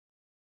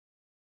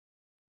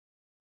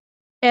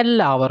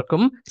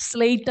എല്ലാവർക്കും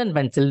slate and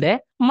പെൻസിലിന്റെ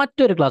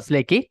മറ്റൊരു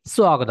ക്ലാസ്സിലേക്ക്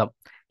സ്വാഗതം.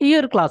 ഈ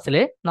ഒരു ക്ലാസ്സിൽ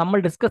നമ്മൾ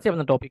ഡിസ്കസ്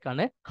ചെയ്യുന്ന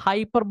ടോപ്പിക്കാണ്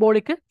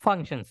ഹൈപ്പർബോളിക്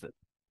ഫങ്ഷൻസ്.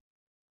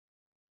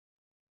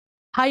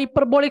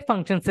 ഹൈപ്പർബോളിക്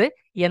ഫങ്ഷൻസ്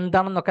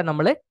എന്താണെന്നൊക്കെ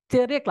നമ്മൾ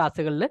ചെറിയ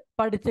ക്ലാസ്സുകളിൽ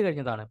പഠിച്ചു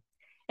കഴിഞ്ഞതാണ്.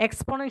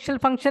 എക്സ്പോണൻഷ്യൽ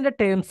ഫംഗ്ഷന്റെ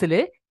ടേംസിൽ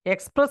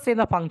എക്സ്പ്രസ്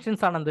ചെയ്യുന്ന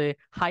ഫംഗ്ഷൻസ് ആണെന്ത്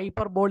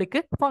ഹൈപ്പർബോളിക്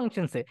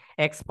ഫംഗ്ഷൻസ്.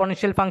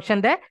 എക്സ്പോണൻഷ്യൽ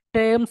ഫംഗ്ഷന്റെ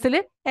ടേംസിൽ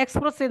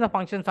എക്സ്പ്രസ് ചെയ്യുന്ന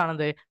ഫംഗ്ഷൻസ്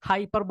ആണെന്ത്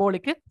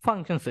ഹൈപ്പർബോളിക്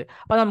ഫംഗ്ഷൻസ്.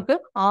 അപ്പൊ നമുക്ക്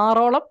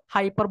 6ഓളം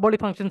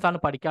ഹൈപ്പർബോളിക് ഫംഗ്ഷൻസ് ആണ്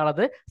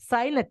പഠിക്കാനുള്ളത്.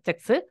 Sign H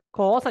X,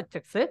 cos H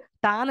X,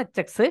 tan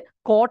H X,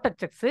 coat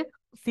H X,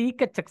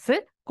 seek H X,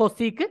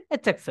 cosec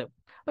H X.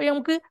 അപ്പൊ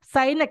നമുക്ക്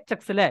സൈൻ എച്ച്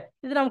എക്സ് അല്ലെ,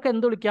 ഇത് നമുക്ക്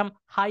എന്ത് വിളിക്കാം?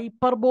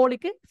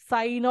 ഹൈപ്പർബോളിക്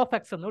സൈൻ ഓഫ്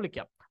എക്സ് എന്ന്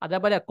വിളിക്കാം.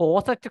 അതേപോലെ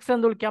കോസ് എച്ച് എക്സ്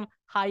എന്ന് വിളിക്കാം,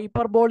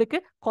 ഹൈപ്പർബോളിക്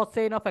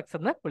കൊസൈൻ ഓഫ് എക്സ്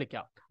എന്ന്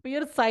വിളിക്കാം. അപ്പൊ ഈ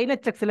ഒരു സൈൻ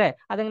എച്ച് എക്സ് അല്ലെ,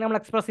 അതെങ്ങനെ നമ്മൾ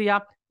എക്സ്പ്രസ്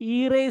ചെയ്യാം? E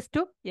raise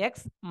to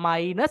X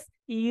minus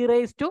E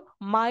raise to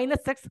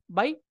minus X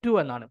by 2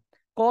 എന്നാണ്.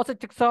 Cos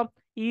H Exo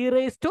E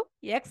raise to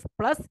X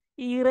plus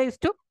E raise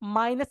to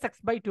minus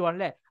X by 2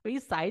 ആണല്ലേ. ഈ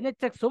സൈൻ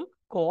എച്ച് എക്സും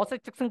cos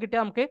H എക്സും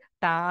കിട്ടിയാൽ നമുക്ക്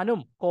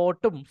ടാനും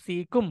കോട്ടും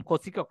സീക്കും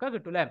കൊസിക്കും ഒക്കെ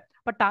കിട്ടും അല്ലെ.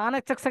 അപ്പൊ ടാൻ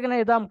എച്ച് എക്സ് എങ്ങനെ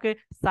എഴുതാം? നമുക്ക്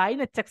sign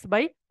H X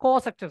by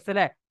cos H X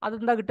അല്ലെ.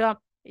 അതെന്താ കിട്ടുക?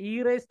 E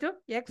raise to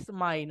X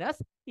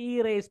minus E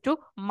raise to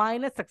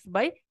minus X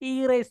by E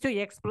raise to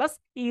X plus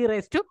E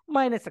raise to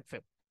minus X.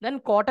 Then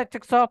cot h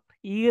x of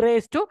e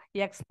raised to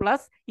x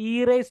plus e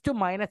raised to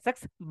minus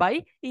x by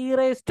e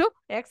raised to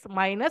x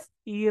minus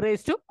e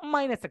raised to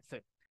minus x.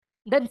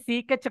 Then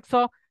sec h x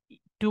of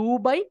 2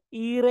 by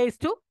e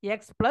raised to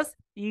x plus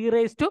e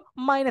raised to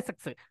minus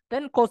x.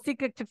 Then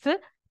cosec h x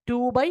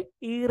 2 by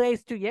e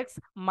raised to x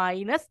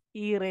minus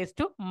e raised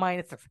to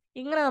minus x.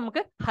 ഇങ്ങനെ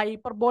നമുക്ക്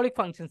hyperbolic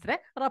ഫംഗ്ഷൻസിനെ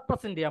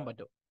represent ചെയ്യാൻ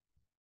പറ്റും.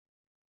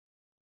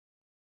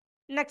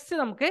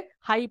 Next നമുക്ക്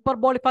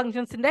hyperbolic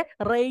ഫംഗ്ഷൻസിന്റെ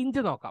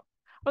range നോക്കാം.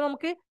 അപ്പൊ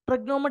നമുക്ക്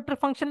trigonometry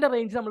ഫംഗ്ഷന്റെ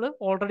range നമ്മൾ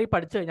ഓൾറെഡി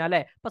പഠിച്ചു കഴിഞ്ഞാൽ അല്ലെ.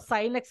 അപ്പൊ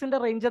സൈൻ എക്സിന്റെ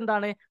റേഞ്ച്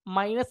എന്താണ്?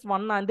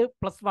 -1 ആൻഡ്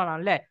 +1 ആണ്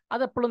അല്ലെ.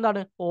 അത് എപ്പോഴും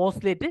എന്താണ്?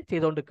 ഓസിലേറ്റ്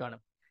ചെയ്തുകൊണ്ടിരിക്കുകയാണ്.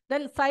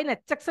 ദെൻ സൈൻ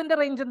എച്ച് എക്സിന്റെ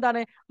റേഞ്ച്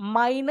എന്താണ്?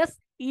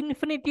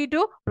 -∞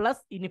 ടു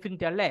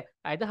 +∞ അല്ലേ.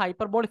 അതായത്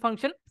hyperbolic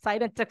function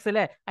sign H X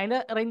അല്ലെ, അതിന്റെ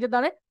റേഞ്ച്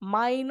എന്താണ്?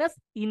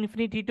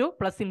 -∞ ടു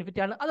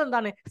 +∞ ആണ്.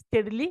 അതെന്താണ്?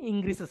 സ്റ്റെഡിലി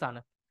ഇൻക്രീസസ്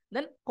ആണ്.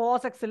 ദെൻ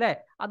കോസ് എക്സ് അല്ലെ,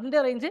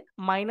 അതിന്റെ റേഞ്ച്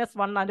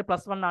 -1 ആൻഡ്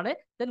 +1 ആണ്.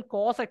 ദെൻ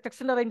കോസ് എച്ച്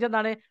എക്സിന്റെ റേഞ്ച്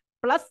എന്താണ്?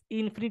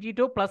 +∞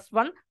 ടു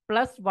 +1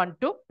 +1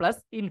 ടു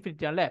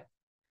 +∞ അല്ലേ.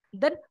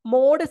 ദെൻ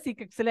മോഡ്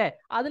സീക്ക് എക്സ് അല്ലേ,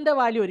 അതിന്റെ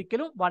വാല്യൂ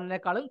ഒരിക്കലും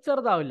 1നേക്കാളും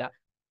ചെറുതാവില്ല.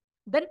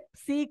 ദെൻ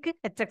സീക്ക്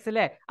എച്ച് എക്സ്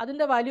അല്ലേ,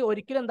 അതിന്റെ വാല്യൂ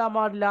ഒരിക്കലും എന്താ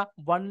പാടില്ല?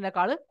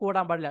 1നേക്കാൾ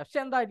കൂടാൻ പാടില്ല.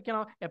 പക്ഷെ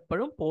എന്തായിരിക്കണം?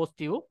 എപ്പോഴും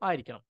പോസിറ്റീവും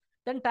ആയിരിക്കണം.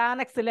 ദെൻ ടാൻ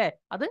എക്സ് അല്ലേ,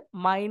 അത്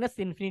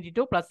 -∞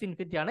 ടു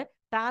 +∞ ആണ്.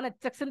 ടാൻ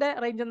എച്ച് എക്സിന്റെ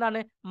റേഞ്ച്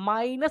എന്താണ്?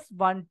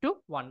 -1 ടു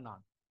 1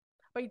 ആണ്.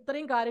 അപ്പൊ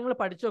ഇത്രയും കാര്യങ്ങൾ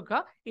പഠിച്ചു വെക്കുക.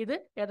 ഇത്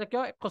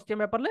ഏതൊക്കെയോ ക്വസ്റ്റ്യൻ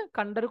പേപ്പറിൽ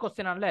കണ്ടൊരു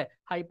ക്വസ്റ്റ്യൻ ആണ് അല്ലെ,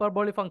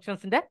 ഹൈപ്പർബോളിക്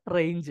ഫംഗ്ഷൻസിന്റെ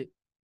റേഞ്ച്.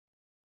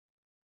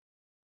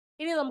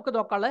 ഇനി നമുക്ക്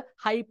നോക്കാനുള്ളത്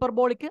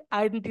ഹൈപ്പർബോളിക്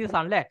ഐഡന്റിറ്റീസ്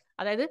ആണ് അല്ലെ.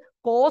 അതായത്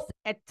cos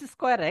H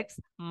square X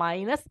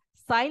minus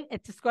sign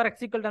H square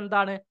X equal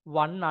എന്താണ്?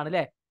 1 ആണ്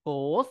അല്ലെ.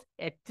 Cos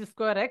H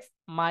square X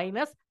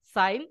minus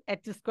sign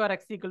H square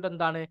X equal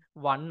എന്താണ്?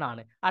 1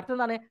 ആണ്.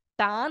 അടുത്തെന്താണ്?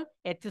 Tan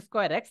H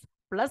square X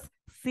plus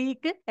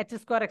seek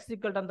H square X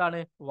equal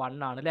എന്താണ്? 1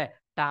 ആണ് അല്ലെ.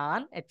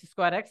 Tan H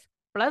square X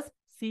plus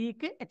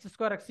seek H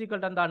square X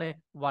equal എന്താണ്?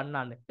 1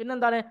 ആണ്.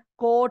 പിന്നെന്താണ്?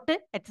 Coat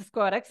H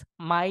square X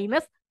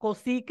minus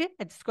cosec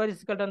H square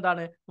equal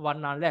എന്താണ്?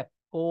 1 ആണ് അല്ലെ.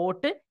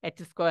 Coat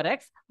H square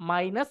X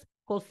minus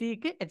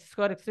cosec H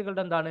square X equal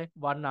എന്താണ്?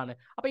 1 ആണ്.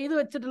 അപ്പൊ ഇത്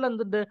വെച്ചിട്ടുള്ള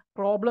എന്തുണ്ട്?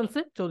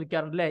 പ്രോബ്ലംസ്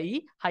ചോദിക്കാറുണ്ട് അല്ലെ. ഈ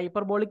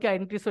ഹൈപ്പർബോളിക്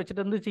ഐഡന്റിറ്റീസ്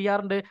വെച്ചിട്ട് എന്ത്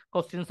ചെയ്യാറുണ്ട്?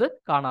 ക്വസ്റ്റ്യൻസ്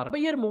കാണാറുണ്ട്.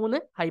 അപ്പൊ ഈ ഒരു 3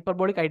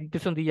 ഹൈപ്പർബോളിക്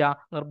ഐഡന്റിറ്റീസ് എന്ത്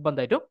ചെയ്യുക?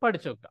 നിർബന്ധമായിട്ടും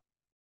പഠിച്ചു വെക്കുക.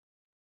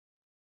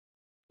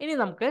 ഇനി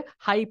നമുക്ക്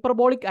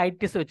ഹൈപ്പർബോളിക്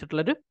ഐഡന്റിറ്റീസ്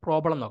വെച്ചിട്ടുള്ള ഒരു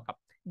പ്രോബ്ലം നോക്കാം.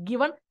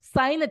 Given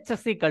sign H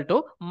X equal to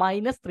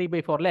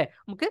 -3/4 അല്ലെ.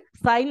 നമുക്ക്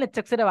സൈൻ എച്ച്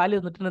എക്സിന്റെ വാല്യൂ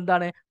തന്നിട്ടുണ്ട്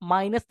എന്താണ്?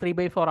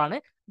 -3/4 ആണ്.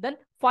 Then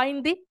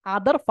find the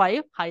other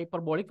 5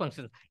 hyperbolic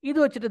functions. ഇത്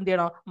വെച്ചിട്ട് എന്ത്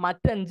ചെയ്യണം?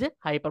 മറ്റ് 5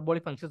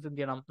 ഹൈപ്പർബോളിക് ഫംഗ്ഷൻസ് എന്ത്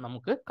ചെയ്യണം?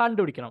 നമുക്ക്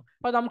കണ്ടുപിടിക്കണം.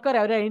 അപ്പൊ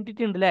നമുക്കറിയാം ഒരു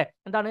ഐഡന്റിറ്റി ഉണ്ട് അല്ലെ.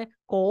 എന്താണ്?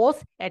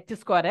 Cos H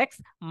square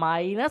X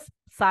minus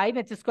sign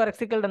H square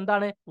X equal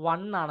എന്താണ്?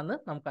 1 ആണെന്ന്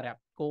നമുക്കറിയാം.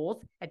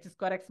 Cos H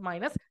square X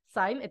minus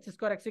sign H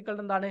square X equal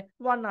എന്താണ്?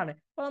 1 ആണ്.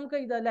 അപ്പൊ നമുക്ക്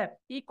ഇതല്ലേ,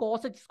 ഈ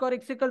cos H square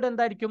X equal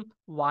എന്തായിരിക്കും?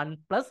 1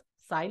 plus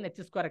sine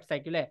H square X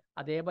ആയിരിക്കും അല്ലെ.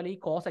 അതേപോലെ ഈ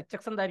കോസ് എച്ച്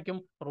എക്സ് എന്തായിരിക്കും?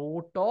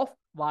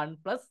 √1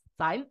 plus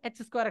sine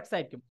H square X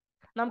ആയിരിക്കും.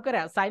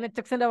 നമുക്കറിയാം സൈൻ എച്ച്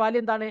എക്സിന്റെ വാല്യൂ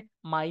എന്താണ്?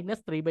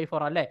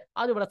 -3/4 അല്ലെ.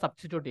 അത് ഇവിടെ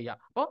സബ്സ്റ്റിറ്റ്യൂട്ട് ചെയ്യാം.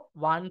 അപ്പോൾ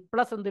 1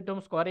 പ്ലസ് എന്ത്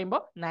കിട്ടും? സ്ക്വയർ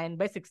ചെയ്യുമ്പോൾ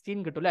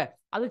 9/16 കിട്ടും അല്ലെ.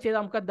 അത് ചെയ്താൽ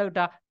നമുക്ക് എന്താ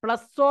കിട്ടുക?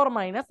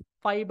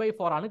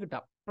 +or-5/4 ആണ്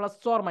കിട്ടുക.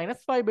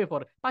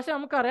 +or-5/4. പക്ഷെ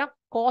നമുക്കറിയാം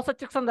കോസ്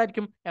എച്ച് എക്സ്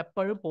എന്തായിരിക്കും?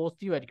 എപ്പോഴും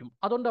പോസിറ്റീവ് ആയിരിക്കും.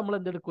 അതുകൊണ്ട് നമ്മൾ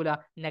എന്ത് എടുക്കൂല?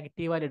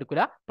 നെഗറ്റീവായി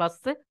എടുക്കൂല.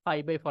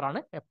 +5/4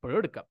 ആണ് എപ്പോഴും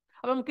എടുക്കുക.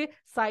 അപ്പൊ നമുക്ക്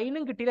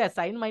സൈനും കിട്ടിയില്ലേ?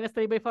 സൈൻ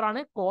 -3/4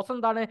 ആണ്. കോസ്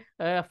എന്താണ്?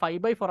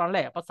 5/4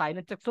 ആണല്ലേ. അപ്പൊ സൈൻ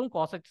എച്ച് എക്സും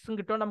കോസ് എച്ച് എക്സും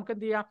കിട്ടുകൊണ്ട് നമുക്ക്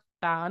എന്ത് ചെയ്യാം?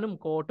 ടാനും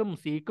കോട്ടും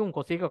സീക്കും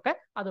കൊസീക്കും ഒക്കെ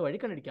അതുവഴി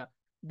കണ്ടുപിടിക്കാം.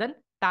 ദെൻ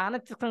ടാൻ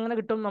എച്ച് എക്സ് എങ്ങനെ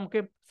കിട്ടും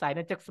നമുക്ക്? Sign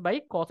H X by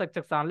cos H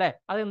X ആണല്ലേ,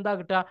 അത് എന്താ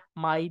കിട്ടുക?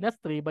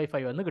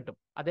 -3/5 എന്ന് കിട്ടും.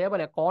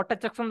 അതേപോലെ കോട്ട്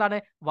എച്ച് എക്സ് എന്താണ്?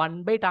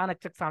 1/tan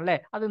എച്ച് എക്സ് ആണല്ലേ,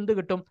 അത് എന്ത്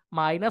കിട്ടും?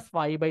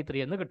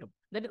 -5/3 എന്ന് കിട്ടും.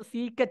 ദെൻ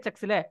സീക്ക് എച്ച്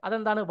എക്സിലെ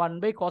അതെന്താണ്?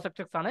 1/cos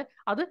എച്ച് എക്സ് ആണ്,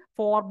 അത്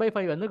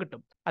 4/5 എന്ന്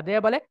കിട്ടും.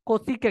 അതേപോലെ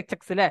കൊസീക്ക് എച്ച്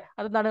എക്സിലെ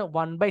അതെന്താണ്?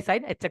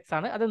 1/sin എച്ച് എക്സ്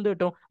ആണ്, അത് എന്ത്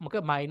കിട്ടും?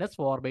 നമുക്ക്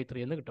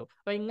 -4/3 എന്ന് കിട്ടും.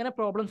 അപ്പൊ ഇങ്ങനെ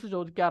പ്രോബ്ലംസ്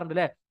ചോദിക്കാറുണ്ട്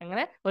അല്ലേ?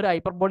 എങ്ങനെ ഒരു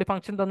ഹൈപ്പർബോളിക്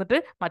ഫംഗ്ഷൻ തന്നിട്ട്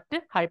മറ്റ്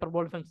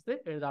ഹൈപ്പർബോളിക് ഫംഗ്ഷൻസ്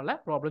എഴുതാനുള്ള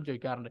പ്രോബ്ലം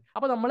ചോദിക്കാറുണ്ട്.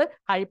 അപ്പൊ നമ്മൾ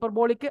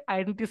ഹൈപ്പർബോളിക്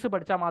ഐഡന്റിറ്റീസ്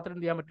പഠിച്ചാൽ മാത്രമേ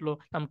എന്ത് ചെയ്യാൻ പറ്റുള്ളൂ?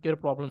 നമുക്ക് ഈ ഒരു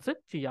പ്രോബ്ലംസ്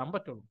ചെയ്യാൻ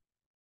പറ്റുള്ളൂ.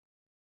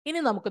 ഇനി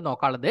നമുക്ക്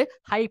നോക്കാനുള്ളത്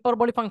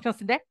ഹൈപ്പർബോളിക്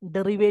ഫംഗ്ഷൻസിന്റെ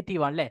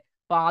ഡെറിവേറ്റീവ് ആണ് അല്ലേ.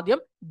 അപ്പൊ ആദ്യം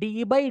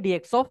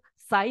d/dx of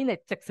sine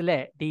H X അല്ലേ,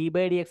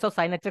 d/dx ഓഫ്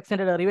സൈൻ എച്ച്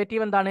എക്സിന്റെ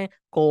ഡെറിവേറ്റീവ് എന്താണ്?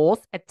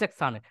 കോസ് എച്ച്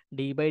എക്സ് ആണ്.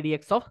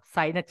 d/dx ഓഫ്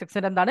സൈൻ എച്ച്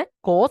എക്സിന്റെ എന്താണ്?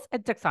 കോസ്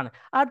എച്ച് എക്സ് ആണ്.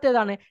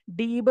 അടുത്തതാണ്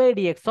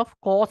d/dx of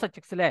cos H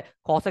X അല്ലേ,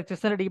 കോസ് എച്ച്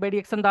എക്സിന്റെ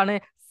d/dx എന്താണ്?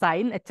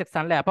 സൈൻ എച്ച് എക്സ്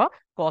ആണ് അല്ലേ. അപ്പൊ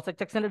കോസ്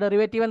എച്ച് എക്സിന്റെ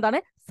ഡെറിവേറ്റീവ്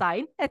എന്താണ്?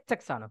 സൈൻ എച്ച്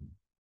എക്സ് ആണ്.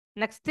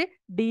 Next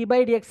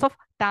d/dx of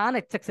tan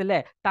H X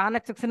അല്ലേ, ടാൻ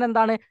എച്ച് എക്സിന്റെ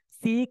എന്താണ്?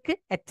 സീക്ക്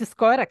എച്ച്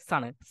സ്ക്വയർ എക്സ്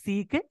ആണ്,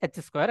 seek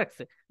H square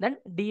X. Then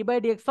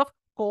d/dx of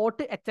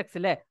coat H X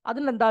അല്ലേ,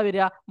 അതിൽ എന്താ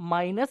വരിക?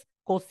 Minus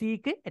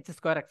cosec H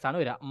square X ആണ്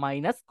വരിക,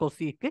 minus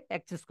cosec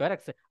H square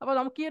X. അപ്പോൾ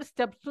നമുക്ക് ഈ ഒരു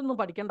സ്റ്റെപ്സ് ഒന്നും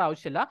പഠിക്കേണ്ട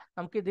ആവശ്യമില്ല.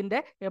 നമുക്ക്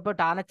ഇതിന്റെ ഇപ്പോൾ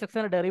ടാൻ എച്ച്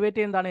എക്സിന്റെ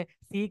ഡെറിവേറ്റീവ് എന്താണ്?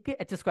 സീക്ക്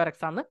എച്ച് സ്ക്വയർ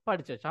എക്സ് ആണെന്ന്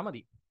പഠിച്ചു വെച്ചാൽ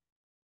മതി.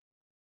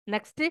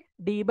 Next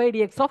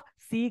d/dx of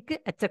seek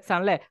H X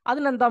ആണല്ലേ,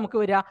 അതിനെന്താ നമുക്ക്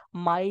വരിക?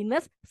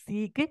 Minus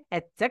seek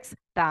H X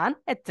tan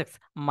H X,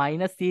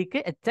 minus seek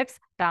H X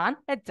tan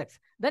H X.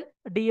 Then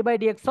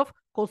d/dx of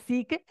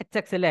cosec H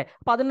X അല്ലേ,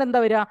 അപ്പൊ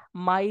അതിനെന്താ വരിക?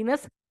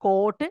 Minus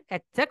coat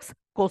H X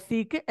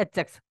cosec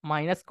H X,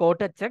 minus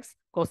coat H X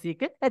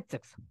cosec H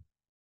X.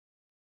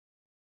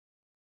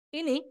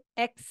 ഇനി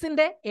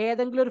എക്സിന്റെ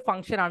ഏതെങ്കിലും ഒരു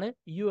function ആണ്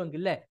U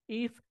എങ്കിൽ അല്ലേ,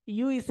 if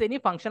you is any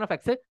function of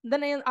X,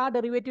 then ആ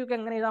ഡെറിവേറ്റീവ്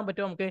എങ്ങനെ എഴുതാൻ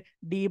പറ്റും നമുക്ക്?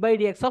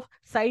 d/dx of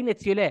sine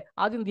H U അല്ലേ,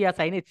 ആദ്യം എന്ത് ചെയ്യുക?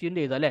 സൈൻ എച്ച്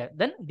യുന്റെ എഴുതാം അല്ലേ,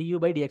 ദെൻ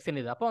du/dx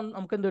എഴുതാം. അപ്പോൾ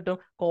നമുക്ക് എന്ത് കിട്ടും?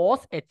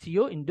 Cos H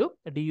U into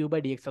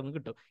du/dx എന്ന്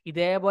കിട്ടും.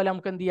 ഇതേപോലെ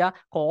നമുക്ക് എന്ത് ചെയ്യാം?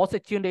 കോസ്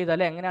എച്ച് യുന്റെ എഴുതാം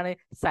അല്ലേ, എങ്ങനെയാണ്?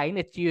 Sign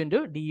H U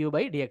into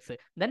du/dx.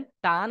 Then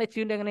tan H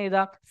യുന്റെ എങ്ങനെ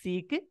എഴുതാം?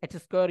 Seek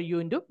H square U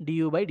into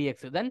du/dx.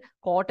 Then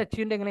coat H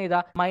യുന്റെ എങ്ങനെ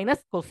എഴുതാം?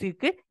 Minus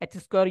cosec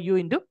H square U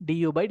into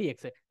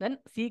du/dx. Then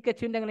seek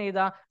H യുന്റെ എങ്ങനെ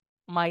എഴുതാം?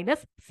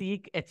 Minus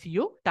seek H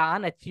U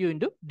tan H U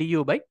into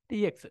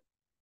du/dx.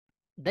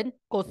 Then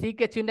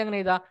cosec H യുന്റെ എങ്ങനെ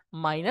എഴുതാം?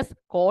 Minus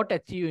coat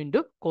H U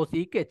into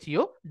cosec H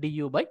U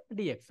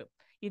du/dx.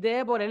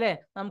 ഇതേപോലെ അല്ലേ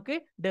നമുക്ക്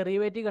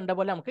derivative കണ്ട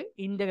പോലെ നമുക്ക്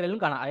ഇന്റഗ്രലും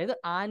കാണാം. അതായത്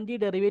ആന്റി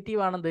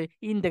ഡെറിവേറ്റീവ് ആണെന്ത്?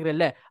 ഇന്റഗ്രൽ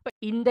അല്ലേ. അപ്പൊ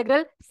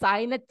integral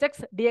sine H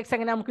X D X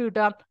എങ്ങനെ നമുക്ക്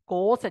കിട്ടാം?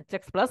 Cos H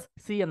X plus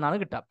C എന്നാണ്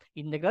കിട്ടുക.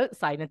 Integral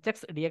sine H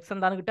X D X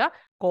എന്താണ് കിട്ടുക?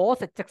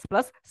 Cos H X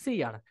plus C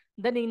ആണ്.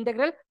 Then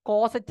integral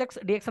cos H X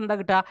D X എന്താ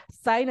കിട്ടുക?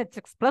 Sign H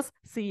X plus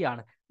C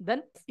ആണ്. Then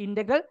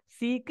integral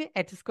seek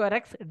H square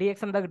X D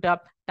X എന്താ കിട്ടുക?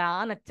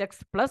 Tan H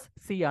X plus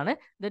C ആണ്.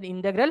 Then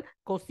integral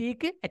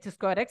cosec H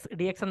square X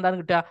D X എന്താണ്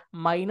കിട്ടുക?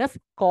 Minus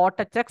coat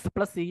H X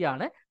plus C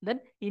ആണ്. Then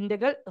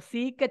integral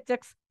seek H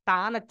X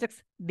tan H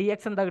X D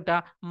X എന്താ കിട്ടുക?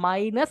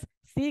 Minus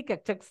seek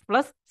H X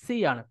plus C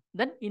ആണ്.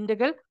 Then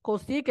integral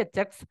cosec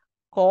H X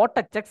coat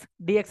H X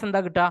D X എന്താ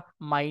കിട്ടുക?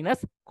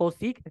 Minus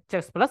cosec H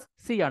X plus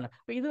C ആണ്.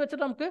 അപ്പൊ ഇത്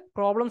വെച്ചിട്ട് നമുക്ക്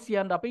പ്രോബ്ലംസ്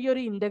ചെയ്യാറുണ്ട്. അപ്പൊ ഈ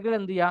ഒരു ഇന്റഗ്രൽ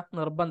എന്ത് ചെയ്യുക?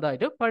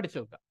 നിർബന്ധമായിട്ട് പഠിച്ചു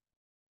വെക്കുക.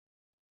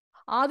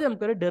 ആദ്യം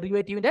നമുക്കൊരു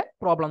ഡെറിവേറ്റീവിന്റെ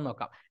പ്രോബ്ലം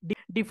നോക്കാം.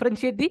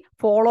 Differentiate the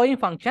following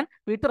function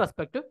with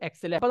respect to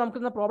X. അപ്പൊ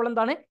നമുക്ക് പ്രോബ്ലം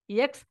എന്താണ്?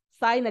 X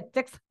sine H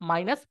X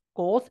minus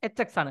cos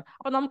H X ആണ്.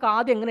 അപ്പൊ നമുക്ക്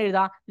ആദ്യം എങ്ങനെ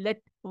എഴുതാം?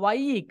 Let y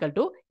equal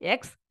to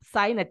x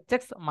sine H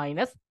X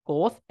minus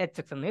cos H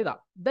X എന്ന് എഴുതാം.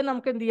 ദെൻ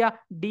നമുക്ക് എന്ത് ചെയ്യാം?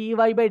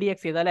 dy/dx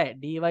ചെയ്താൽ അല്ലെ,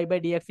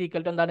 dy/dx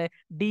ഈക്വൽ ടു എന്താണ്?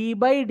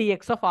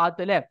 d/dx ഓഫ്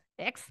ആദ്യത്തെ അല്ലെ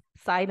x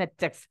sine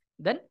H X,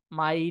 then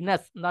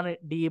minus എന്താണ്?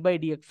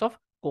 d/dx of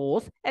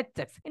cos H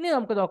X. ഇനി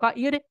നമുക്ക് നോക്കാം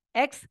ഈ ഒരു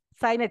എക്സ്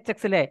സൈൻ എച്ച്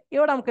എക്സ് അല്ലേ,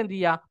 ഇവിടെ നമുക്ക് എന്ത്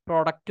ചെയ്യാം?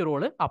 പ്രൊഡക്റ്റ്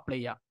റൂൾ അപ്ലൈ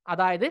ചെയ്യാം.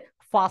 അതായത്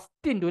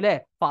ഫസ്റ്റ് ഇൻറ്റു അല്ലേ,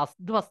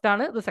 ഫസ്റ്റ്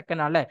ആണ്, ഇത്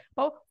സെക്കൻഡ് ആണ് അല്ലേ.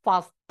 അപ്പോൾ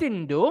first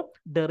into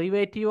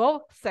derivative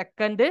of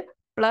second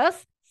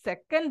plus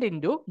second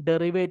into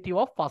derivative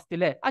of first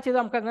അല്ലേ. ആ ചെയ്ത്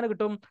നമുക്ക് എങ്ങനെ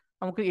കിട്ടും?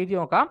 നമുക്ക് എഴുതി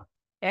നോക്കാം.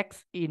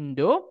 എക്സ്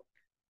ഇൻറ്റു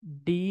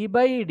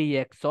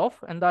d/dx ഓഫ്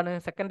എന്താണ്?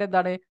 സെക്കൻഡ്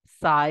എന്താണ്?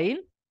 സൈൻ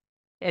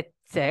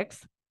എച്ച്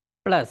എക്സ്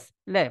പ്ലസ്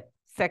അല്ലേ,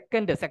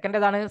 സെക്കൻഡ്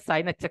ഏതാണ്?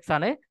 സൈൻ എച്ച് എക്സ്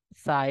ആണ്,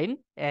 സൈൻ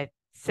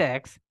എച്ച്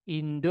എക്സ്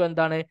ഇൻറ്റു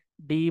എന്താണ്?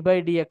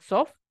 d/dx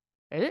of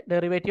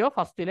derivative of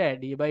first അല്ലേ,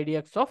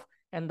 d/dx ഓഫ്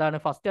എന്താണ്?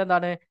 ഫസ്റ്റ്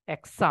എന്താണ്?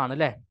 എക്സ് ആണ്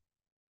അല്ലേ.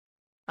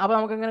 അപ്പൊ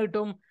നമുക്ക് എങ്ങനെ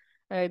കിട്ടും?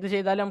 ഇത്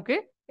ചെയ്താൽ നമുക്ക്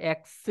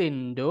എക്സ്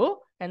ഇൻറ്റു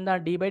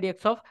എന്താണ്? d/dx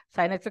of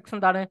sine H X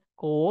എന്താണ്?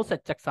 കോസ്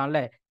എച്ച് എക്സ് ആണ്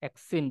അല്ലേ,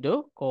 X into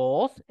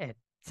cos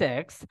H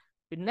X,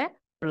 പിന്നെ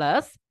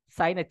പ്ലസ്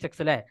സൈൻ എച്ച്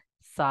എക്സ് അല്ലേ,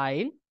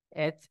 സൈൻ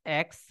എച്ച്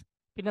എക്സ്,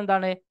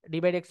 പിന്നെന്താണ്?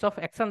 d/dx ഓഫ്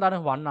എക്സ് എന്താണ്?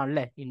 1 ആണ്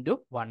അല്ലേ, ഇൻറ്റു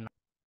 1.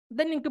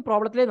 ദെൻ നിങ്ങൾക്ക്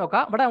പ്രോബ്ലത്തിലേക്ക്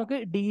നോക്കാം. ഇവിടെ നമുക്ക്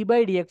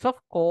d/dx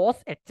of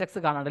cos H X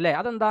കാണാണ്ട് അല്ലേ,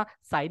 അതെന്താ?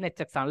 സൈൻ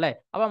എച്ച് എക്സ് ആണല്ലേ.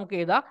 അപ്പൊ നമുക്ക്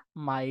എഴുതാം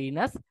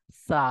മൈനസ്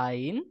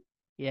സൈൻ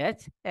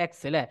എച്ച്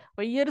എക്സ് അല്ലേ.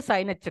 അപ്പൊ ഈ ഒരു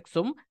സൈൻ എച്ച്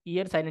എക്സും ഈ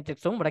ഒരു സൈൻ എച്ച്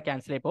എക്സും ഇവിടെ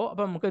ക്യാൻസൽ ആയി പോകും.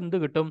 അപ്പൊ നമുക്ക് എന്ത്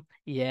കിട്ടും?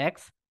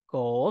 എക്സ്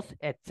കോസ്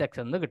എച്ച്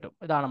എക്സ് എന്ന് കിട്ടും.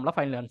 ഇതാണ് നമ്മളെ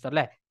ഫൈനൽ ആൻസർ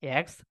അല്ലേ,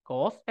 എക്സ്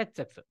കോസ്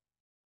എച്ച് എക്സ്.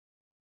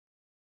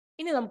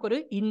 ഇനി നമുക്കൊരു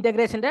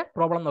ഇന്റഗ്രേഷന്റെ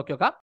പ്രോബ്ലം നോക്കി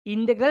നോക്കാം.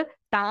 Integral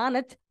tan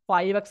H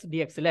 5x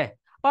dx അല്ലേ.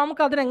 അപ്പൊ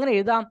നമുക്ക് അതിനെങ്ങനെ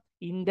എഴുതാം?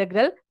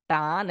 Integral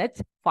tan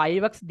H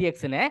 5x dx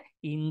നെ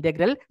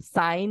integral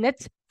sine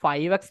H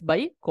 5x by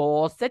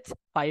cos H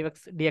 5x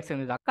dx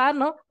എന്ന് എഴുതാം.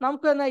 കാരണം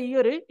നമുക്ക് തന്നെ ഈ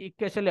ഒരു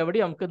ഇക്വേഷനിൽ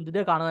എവിടെയും നമുക്ക്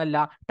എന്തിന്റെ കാണാനല്ല,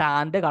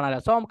 ടാന്റെ കാണാനല്ല.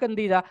 സോ നമുക്ക്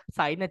എന്ത് ചെയ്യാം,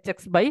 sign H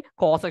X by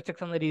cos H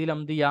X എന്ന രീതിയിൽ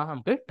എന്ത് ചെയ്യാം,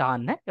 നമുക്ക്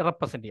ടാനെ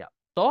റെപ്രസെന്റ് ചെയ്യാം.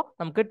 സോ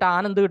നമുക്ക്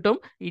ടാൻ എന്ത് കിട്ടും,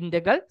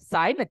 integral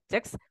sine H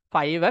X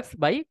 5x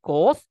by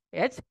cos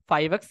H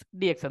 5x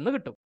dx എന്ന്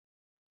കിട്ടും.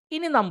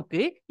 ഇനി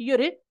നമുക്ക് ഈ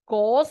ഒരു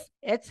കോസ്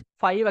എച്ച്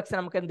 5x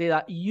നമുക്ക് എന്ത്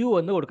ചെയ്താൽ യു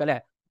എന്ന് കൊടുക്കാം അല്ലെ.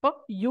 അപ്പൊ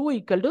U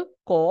equal to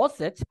cos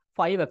H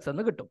 5x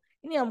എന്ന് കിട്ടും.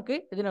 ഇനി നമുക്ക്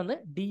ഇതിനൊന്ന്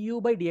D U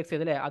by D X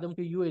ചെയ്തല്ലേ, അത്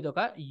നമുക്ക് യു ചെയ്ത്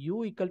നോക്കാം. യു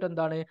ഈക്വൽ ടു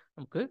എന്താണ്,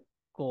 നമുക്ക്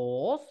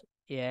കോസ്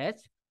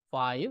എച്ച്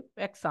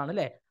 5x ആണ്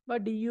അല്ലെ. അപ്പൊ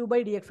D U by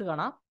D X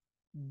കാണാം,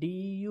 D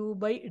U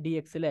by D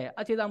X അല്ലെ.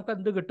 അത് ചെയ്താൽ നമുക്ക്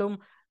എന്ത് കിട്ടും,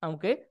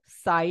 നമുക്ക്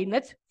sign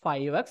H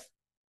 5x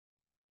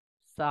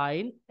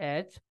sign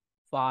H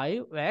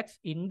 5x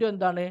into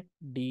എന്താണ്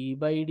D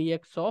by D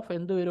X of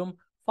എന്ത് വരും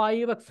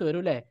 5x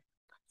വരും അല്ലേ.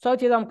 സോ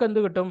ചെയ്താൽ നമുക്ക് എന്ത്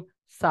കിട്ടും,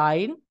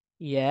 സൈൻ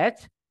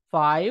എച്ച്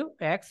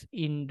 5x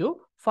ഇൻറ്റു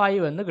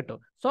 5 എന്ന് കിട്ടും.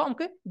 സോ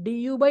നമുക്ക് D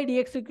U by D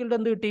X equal to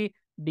എന്ത് കിട്ടി,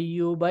 D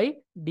U by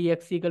D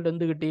X equal to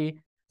എന്ത് കിട്ടി,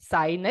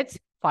 സൈൻ എച്ച്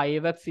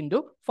 5x ഇൻറ്റു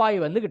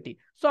 5 എന്ന് കിട്ടി.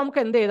 സോ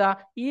നമുക്ക് എന്ത് ചെയ്താൽ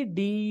ഈ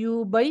ഡി യു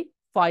ബൈ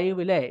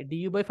 5 അല്ലേ, ഡി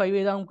യു ബൈ 5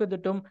 ചെയ്താൽ നമുക്ക്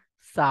കിട്ടും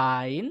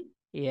sign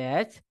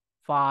H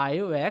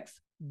 5x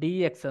D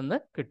X എന്ന്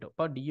കിട്ടും.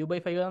 അപ്പോൾ ഡി യു ബൈ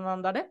 5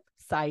 എന്താണ്,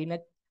 sign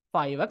H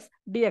 5x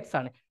D X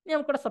ആണ്. ഇനി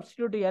നമുക്കിവിടെ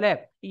സബ്സ്റ്റിറ്റ്യൂട്ട് ചെയ്യാം അല്ലേ.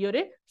 ഈ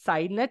ഒരു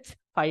സൈൻ എച്ച്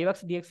 5x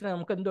ഡി എക്സിന്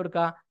നമുക്ക് എന്ത്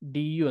കൊടുക്കാം,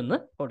 ഡി യു എന്ന്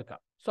കൊടുക്കാം.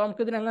 സോ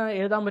നമുക്ക് ഇതിനെങ്ങനെ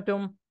എഴുതാൻ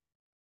പറ്റും,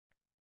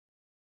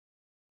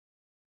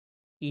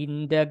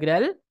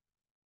 integral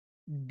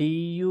D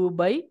U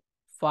by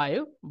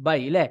 5 by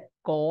അല്ലേ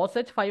കോസ്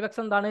എച്ച് 5x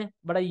എന്താണ്,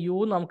 ഇവിടെ യു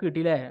നമുക്ക്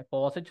കിട്ടിയില്ലേ,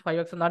 കോസ് എച്ച്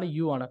 5x എന്താണ്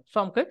യു ആണ്. സോ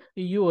നമുക്ക്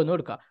യു എന്ന്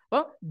കൊടുക്കാം.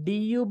 അപ്പോൾ D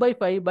U by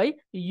 5 by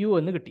U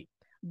എന്ന് കിട്ടി.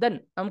 ദെൻ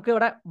നമുക്ക്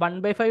ഇവിടെ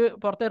 1/5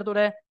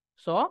 പുറത്തെടുത്തൂടെ.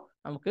 സോ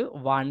നമുക്ക്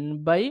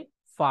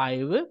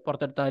 1/5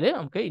 പുറത്തെടുത്താൽ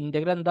നമുക്ക്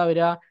ഇന്റഗ്രൽ എന്താ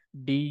വരിക,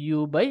 ഡി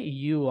യു ബൈ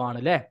യു ആണ്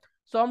അല്ലേ.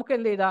 സോ നമുക്ക്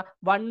എന്ത് ചെയ്താൽ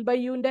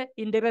 1/uന്റെ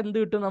ഇന്റഗ്രൽ എന്ത്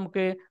കിട്ടും,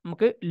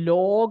 നമുക്ക്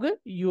ലോഗ്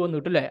യു എന്ന്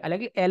കിട്ടും അല്ലേ,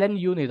 അല്ലെങ്കിൽ ln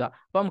u എന്ന് എഴുതാം.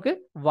 അപ്പൊ നമുക്ക്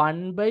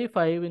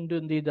 1/5 ഇൻറ്റു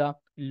എന്ത് ചെയ്താ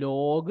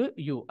ലോഗ്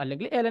യു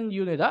അല്ലെങ്കിൽ ln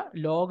u എന്ന് എഴുതാം.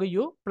 ലോഗ്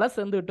യു പ്ലസ്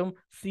എന്ത് കിട്ടും,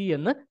 സി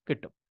എന്ന്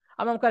കിട്ടും.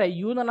 അപ്പൊ നമുക്കറിയാം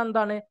യു എന്ന് പറഞ്ഞാൽ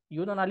എന്താണ്,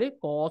 യു എന്ന് പറഞ്ഞാൽ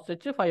കോസ്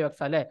എച്ച് 5x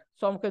അല്ലേ.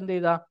 സോ നമുക്ക് എന്ത്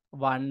ചെയ്താ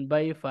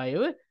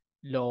 1/5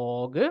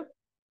 log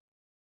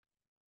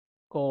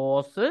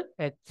cos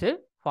H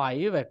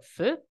 5x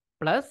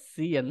plus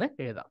C എന്ന്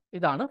എഴുതാം.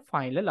 ഇതാണ്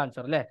ഫൈനൽ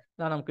ആൻസർ അല്ലേ.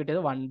 ഇതാണ് നമുക്ക്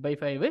കിട്ടിയത്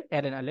 1/5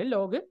 ln അല്ലെങ്കിൽ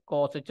log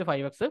cos H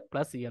 5x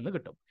plus C എന്ന്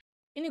കിട്ടും.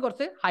 ഇനി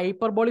കുറച്ച്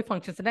ഹൈപ്പർബോളിക്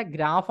ഫംഗ്ഷൻസിന്റെ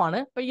ഗ്രാഫ് ആണ്.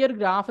 അപ്പൊ ഈ ഒരു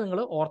ഗ്രാഫ്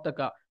നിങ്ങൾ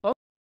ഓർത്തേക്കുക. അപ്പോൾ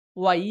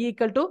y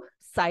equal to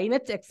sign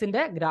H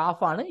എക്സിന്റെ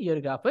ഗ്രാഫ് ആണ് ഈ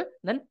ഒരു ഗ്രാഫ്.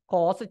 ദെൻ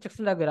കോസ് എച്ച്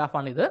എക്സിന്റെ ഗ്രാഫ്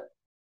ആണ് ഇത്.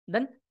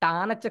 ദെൻ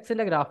ടാൻ എച്ച്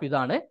എക്സിന്റെ ഗ്രാഫ്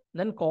ഇതാണ്.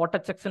 Then coat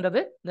H എക്സിൻ്റെത്,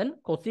 then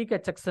cosec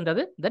H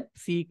എക്സിൻ്റെത്, then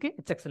seek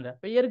H എക്സിൻ്റെ.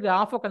 അപ്പൊ ഈ ഒരു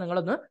ഗ്രാഫൊക്കെ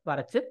നിങ്ങളൊന്ന്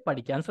വരച്ച്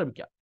പഠിക്കാൻ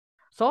ശ്രമിക്കുക.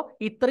 സോ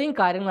ഇത്രയും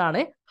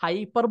കാര്യങ്ങളാണ്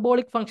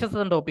ഹൈപ്പർബോളിക് ഫംഗ്ഷൻസ്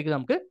എന്ന ടോപ്പിക്ക്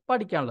നമുക്ക്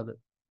പഠിക്കാനുള്ളത്.